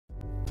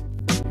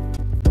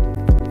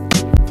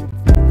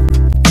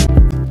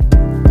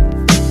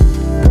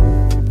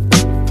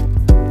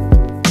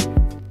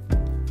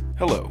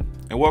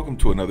welcome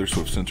to another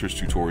Swift Sensors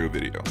tutorial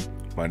video.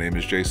 My name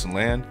is Jason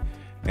Land,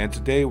 and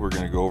today we're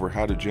going to go over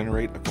how to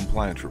generate a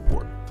compliance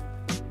report.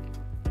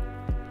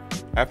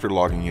 After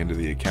logging into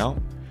the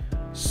account,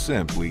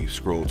 simply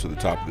scroll to the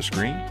top of the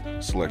screen,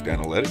 select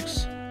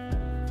Analytics,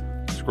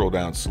 scroll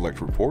down,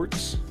 select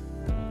Reports,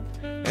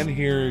 and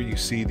here you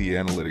see the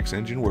analytics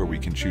engine where we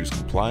can choose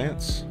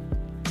compliance,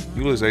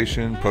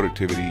 utilization,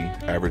 productivity,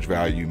 average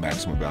value,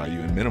 maximum value,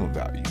 and minimum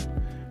value.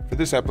 For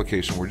this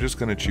application, we're just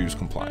going to choose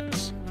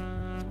compliance.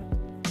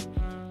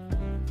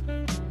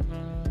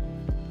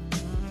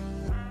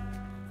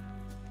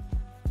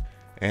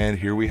 And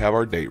here we have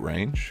our date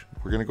range.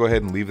 We're going to go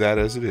ahead and leave that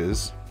as it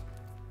is.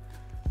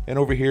 And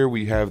over here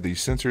we have the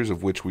sensors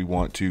of which we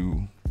want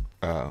to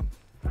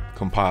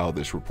compile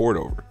this report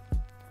over.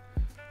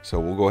 So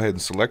we'll go ahead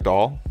and select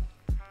all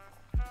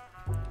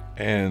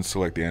and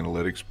select the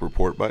analytics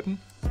report button.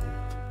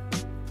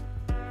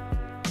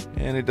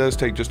 And it does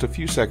take just a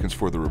few seconds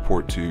for the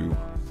report to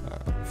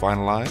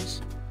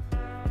finalize.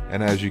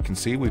 And as you can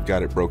see, we've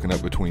got it broken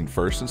up between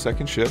first and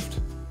second shift,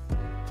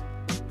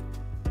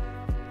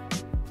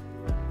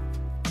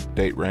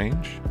 date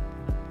range,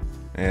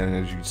 and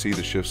as you can see,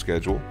 the shift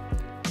schedule.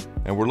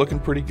 And we're looking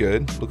pretty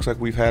good. Looks like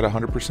we've had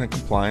 100%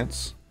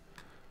 compliance,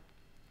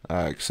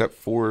 except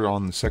for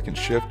on the second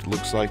shift.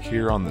 Looks like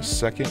here on the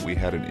second we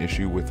had an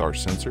issue with our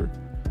sensor,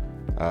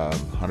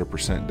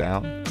 100%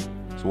 down.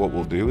 So what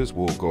we'll do is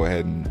we'll go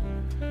ahead and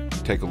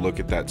take a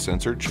look at that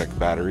sensor, check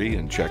battery,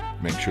 and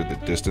make sure the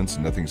distance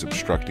and nothing's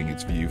obstructing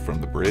its view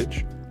from the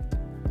bridge.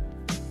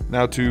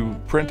 Now to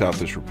print out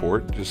this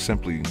report, just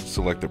simply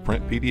select the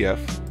print PDF.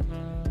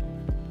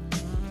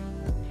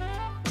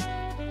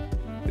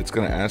 It's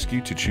going to ask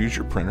you to choose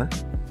your printer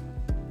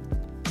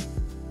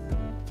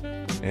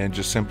and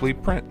just simply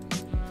print.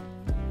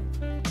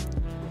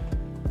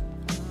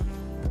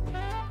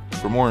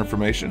 For more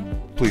information,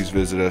 please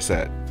visit us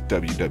at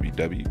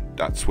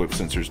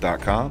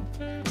www.swiftsensors.com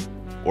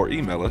or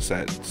email us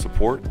at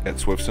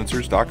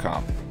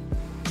support@swiftsensors.com.